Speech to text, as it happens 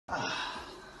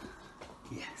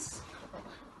Yes.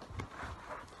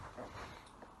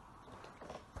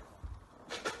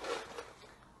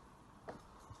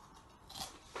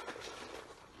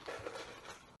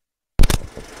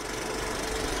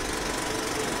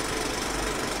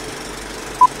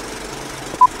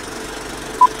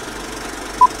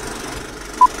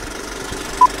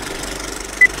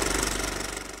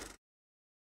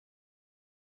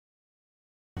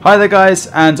 Hi there guys,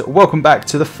 and welcome back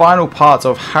to the final part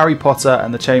of Harry Potter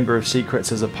and the Chamber of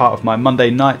Secrets as a part of my Monday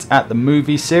night at the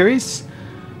movie series.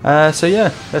 So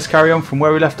yeah, let's carry on from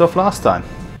where we left off last time.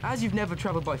 As you've never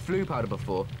travelled by flue powder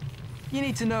before, you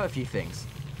need to know a few things.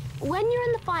 When you're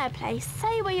in the fireplace,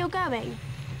 say where you're going.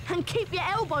 And keep your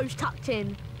elbows tucked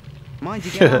in. Mind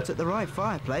you get out at the right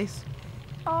fireplace.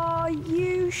 Are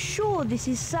you sure this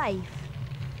is safe?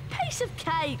 Piece of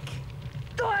cake.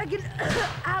 Diagon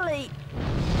Alley.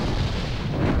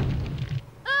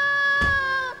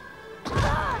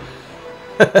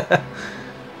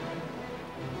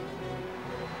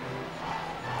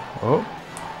 Oh.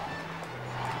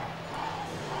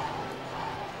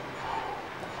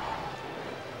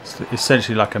 It's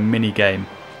essentially like a mini game.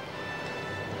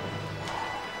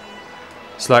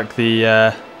 It's like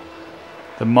the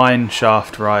mine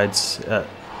shaft rides at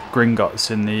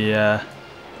Gringotts in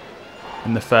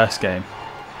the first game.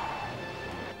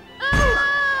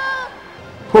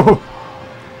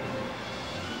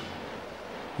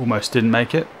 Almost didn't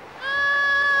make it.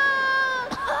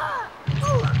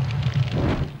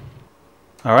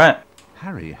 Alright.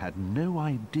 Harry had no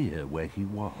idea where he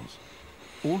was.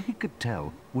 All he could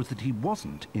tell was that he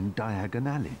wasn't in Diagon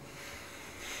Alley.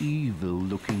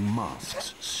 Evil-looking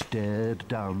masks stared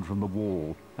down from the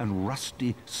wall, and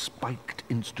rusty, spiked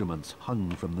instruments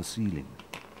hung from the ceiling.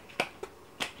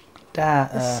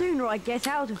 The sooner I get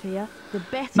out of here, the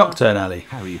better. Nocturne Alley.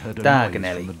 Harry heard a Diagon noise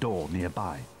Alley. from the door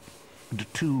nearby, and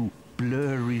two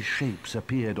blurry shapes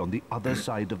appeared on the other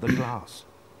side of the glass.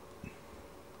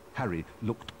 Harry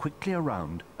looked quickly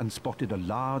around and spotted a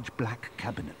large black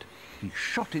cabinet. He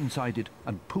shot inside it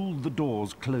and pulled the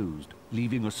doors closed,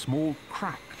 leaving a small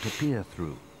crack to peer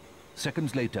through.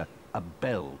 Seconds later, a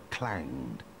bell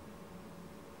clanged,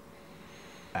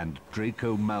 and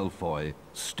Draco Malfoy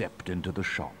stepped into the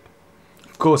shop.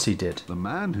 Of course he did. The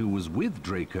man who was with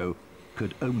Draco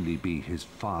could only be his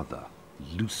father,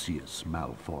 Lucius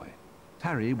Malfoy.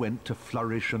 Harry went to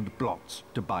Flourish and Blots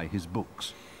to buy his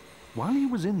books. While he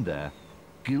was in there,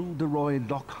 Gilderoy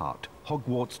Lockhart,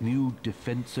 Hogwarts' new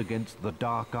Defense Against the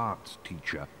Dark Arts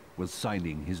teacher, was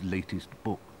signing his latest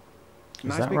book.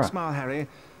 Nice big smile, Harry.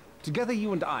 Together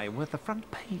you and I were at the front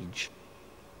page.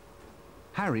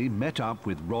 Harry met up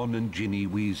with Ron and Ginny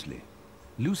Weasley.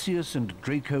 Lucius and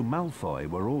Draco Malfoy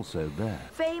were also there.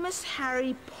 Famous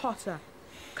Harry Potter.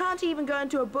 Can't even go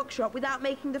into a bookshop without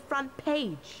making the front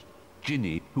page.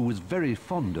 Ginny, who was very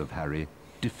fond of Harry,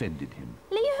 defended him.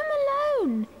 Leave him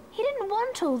alone. He didn't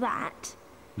want all that.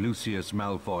 Lucius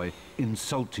Malfoy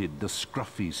insulted the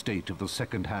scruffy state of the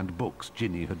second-hand books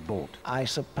Ginny had bought. I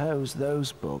suppose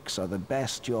those books are the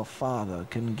best your father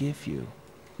can give you.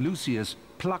 Lucius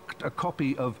plucked a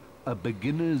copy of A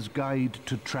Beginner's Guide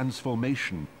to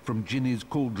Transformation from Ginny's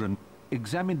cauldron,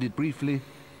 examined it briefly,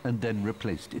 and then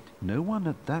replaced it. No one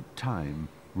at that time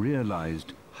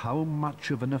realized how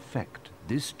much of an effect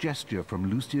this gesture from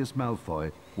Lucius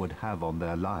Malfoy would have on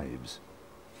their lives.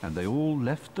 And they all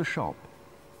left the shop,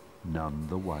 none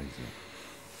the wiser.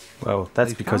 Well,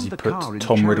 that's They because he found the put car in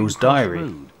Tom Charing Riddle's Cross diary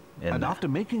Road, in and there. after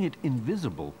making it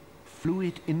invisible, flew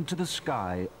it into the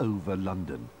sky over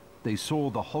London. They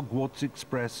saw the Hogwarts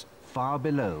Express far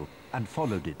below and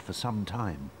followed it for some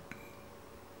time.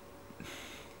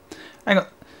 Hang on.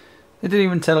 They didn't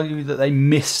even tell you that they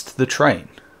missed the train.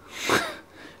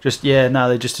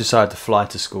 They just decided to fly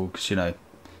to school because, you know,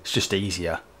 it's just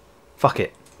easier. Fuck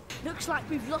it. Looks like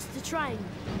we've lost the train.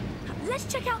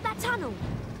 Let's check out that tunnel.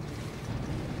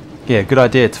 Yeah, good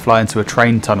idea to fly into a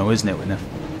train tunnel, isn't it, in a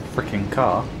freaking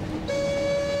car?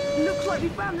 Looks like we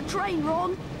found the train,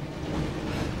 Ron.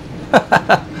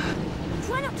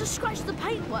 Try not to scratch the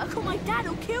paintwork or my dad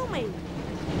will kill me.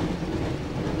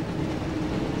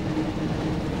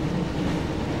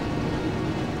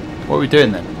 What are we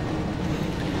doing then?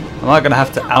 Am I going to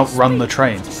have to outrun the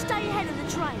train? To stay ahead of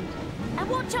the train. And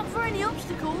watch out for any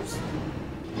obstacles.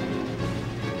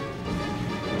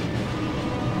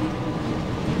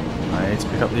 I need to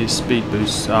pick up these speed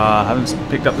boosts. I haven't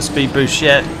picked up the speed boost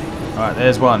yet. Alright,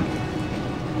 there's one.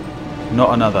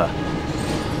 Not another.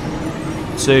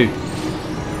 2.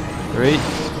 3.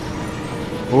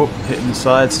 Oh, hitting the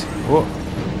sides. Oh.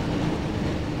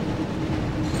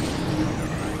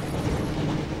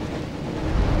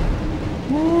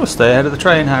 Ooh, stay ahead of the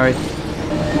train, Harry.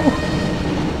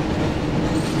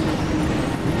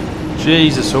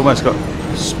 Jesus, almost got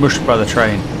smushed by the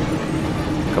train.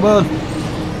 Come on.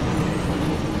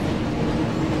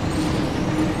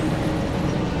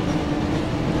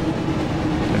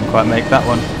 Didn't quite make that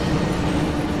one.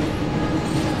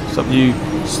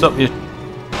 Stop you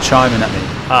chiming at me.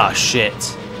 Ah, shit.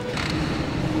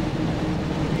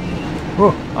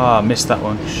 Whoa. Ah, I missed that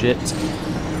one. Shit.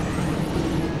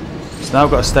 So now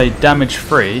I've got to stay damage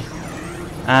free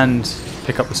and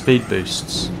pick up the speed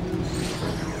boosts.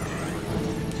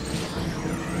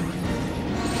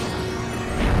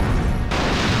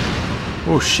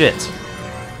 Oh shit.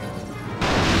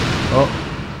 Oh.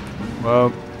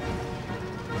 Well.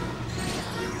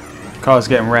 Car's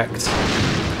getting wrecked.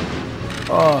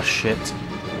 Oh shit.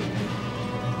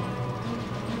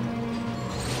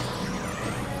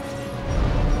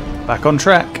 Back on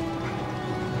track.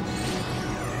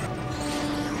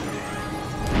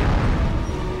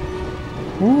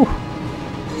 Woo.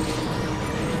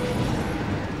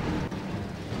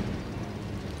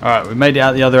 Alright, we made it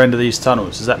out the other end of these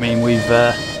tunnels. Does that mean we've...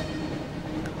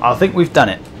 I think we've done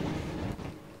it.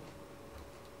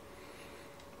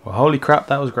 Well, holy crap,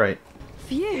 that was great.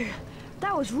 Phew,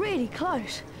 that was really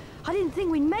close. I didn't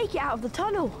think we'd make it out of the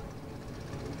tunnel.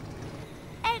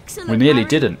 Excellent, We nearly Harry.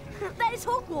 didn't. There's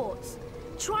Hogwarts.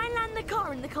 Try and land the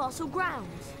car in the castle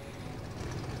grounds.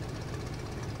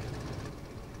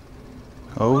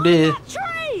 Oh dear. That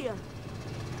tree!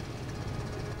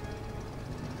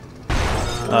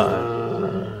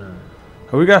 Uh-oh.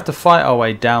 Are we going to have to fight our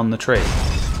way down the tree?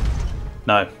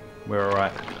 No, we're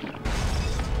alright.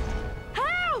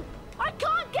 Help! I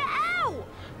can't get out!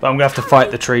 But I'm going to have to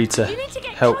fight the tree to You need to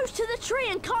get help. close to the tree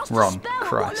and cast Ron, a spell on what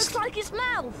Christ. looks like its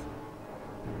mouth.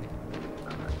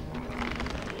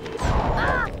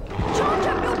 Ah! Charge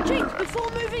up your jeep before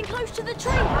moving close to the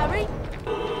tree, Harry.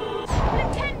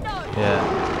 Nintendo! Yeah.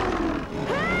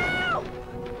 Help!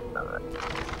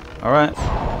 Alright.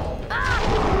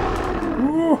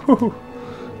 Woohoo.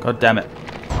 God damn it.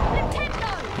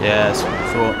 Nintendo! Yes,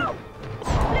 thought.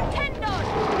 Nintendo!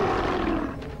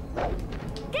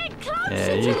 Get closer Yeah,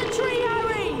 to you- the tree,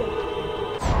 Harry!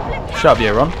 Nintendo! Shut up,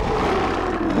 you, Ron.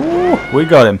 Ooh, we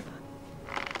got him.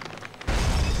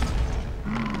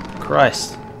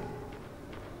 Christ.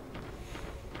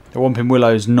 The Whomping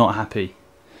Willow's not happy.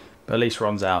 But at least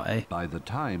Ron's out, eh? By the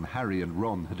time Harry and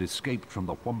Ron had escaped from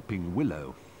the Whomping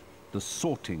Willow, the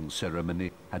sorting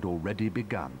ceremony had already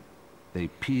begun. They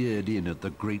peered in at the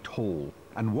Great Hall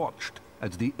and watched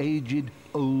as the aged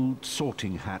old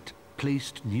sorting hat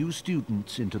placed new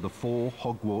students into the 4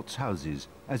 Hogwarts houses,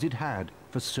 as it had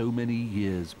for so many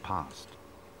years past.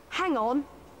 Hang on,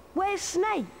 where's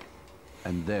Snape?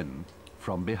 And then,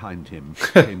 from behind him,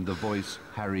 came the voice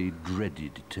Harry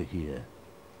dreaded to hear.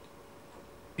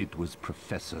 It was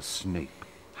Professor Snape,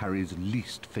 Harry's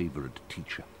least favourite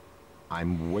teacher.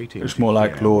 I'm waiting. It's to more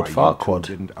like hear Lord why you Farquaad.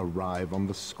 two didn't arrive on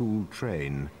the school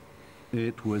train.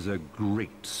 It was a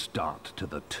great start to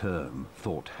the term,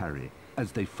 thought Harry,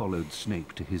 as they followed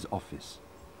Snape to his office.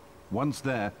 Once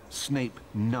there, Snape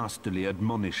nastily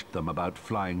admonished them about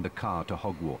flying the car to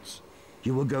Hogwarts.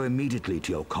 You will go immediately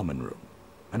to your common room,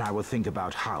 and I will think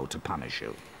about how to punish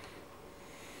you.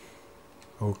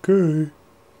 Okay.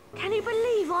 Can you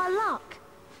believe our luck?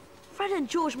 Fred and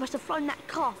George must have flown that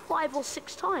car 5 or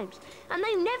 6 times, and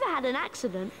they never had an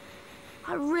accident.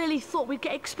 I really thought we'd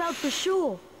get expelled for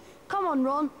sure. Come on,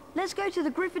 Ron, let's go to the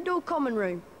Gryffindor common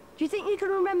room. Do you think you can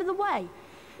remember the way?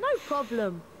 No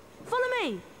problem. Follow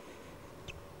me.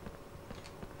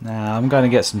 Nah, I'm going to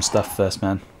get some stuff first,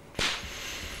 man.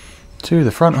 To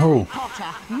the front hall. Potter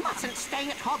mustn't stay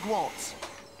at Hogwarts.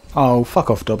 Oh, fuck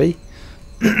off, Dobby.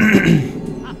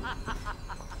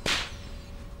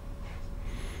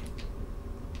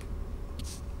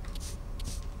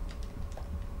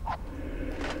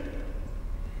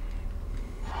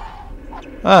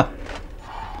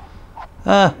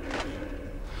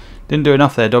 Didn't do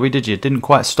enough there, Dobby, did you? Didn't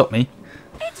quite stop me.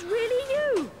 It's really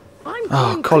you.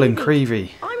 I'm Colin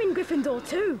Creevy. I'm in Gryffindor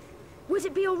too. Would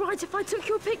it be all right if I took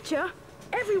your picture?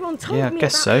 Everyone told Yeah, I me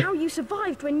guess about so. how you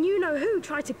survived when you-know-who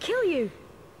tried to kill you.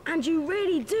 And you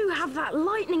really do have that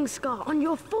lightning scar on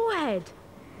your forehead.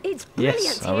 It's brilliant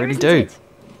Yes, I here, really isn't do.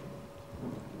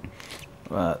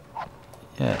 it?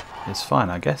 Yeah, it's fine,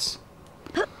 I guess.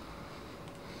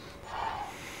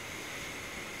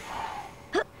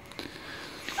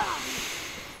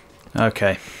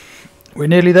 Okay. We're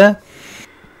nearly there?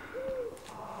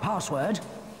 Password?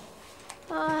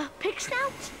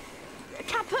 Pigsnout?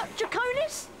 Caput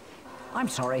Draconis? I'm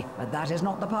sorry, but that is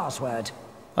not the password.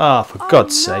 Ah, for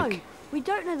God's sake. We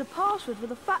don't know the password for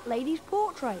the fat lady's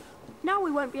portrait. Now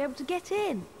we won't be able to get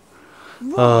in.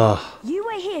 You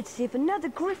wait here to see if another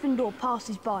Gryffindor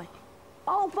passes by.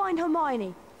 I'll find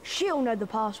Hermione. She'll know the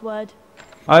password.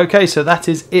 Okay, so that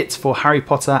is it for Harry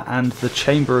Potter and the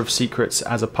Chamber of Secrets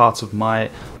as a part of my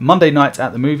Monday Night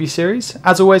at the Movie series.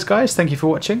 As always, guys, thank you for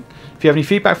watching. If you have any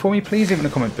feedback for me, please leave it in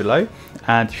a comment below.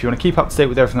 And if you want to keep up to date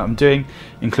with everything that I'm doing,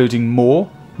 including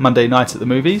more Monday Night at the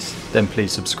Movies, then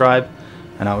please subscribe.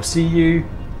 And I will see you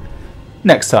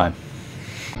next time.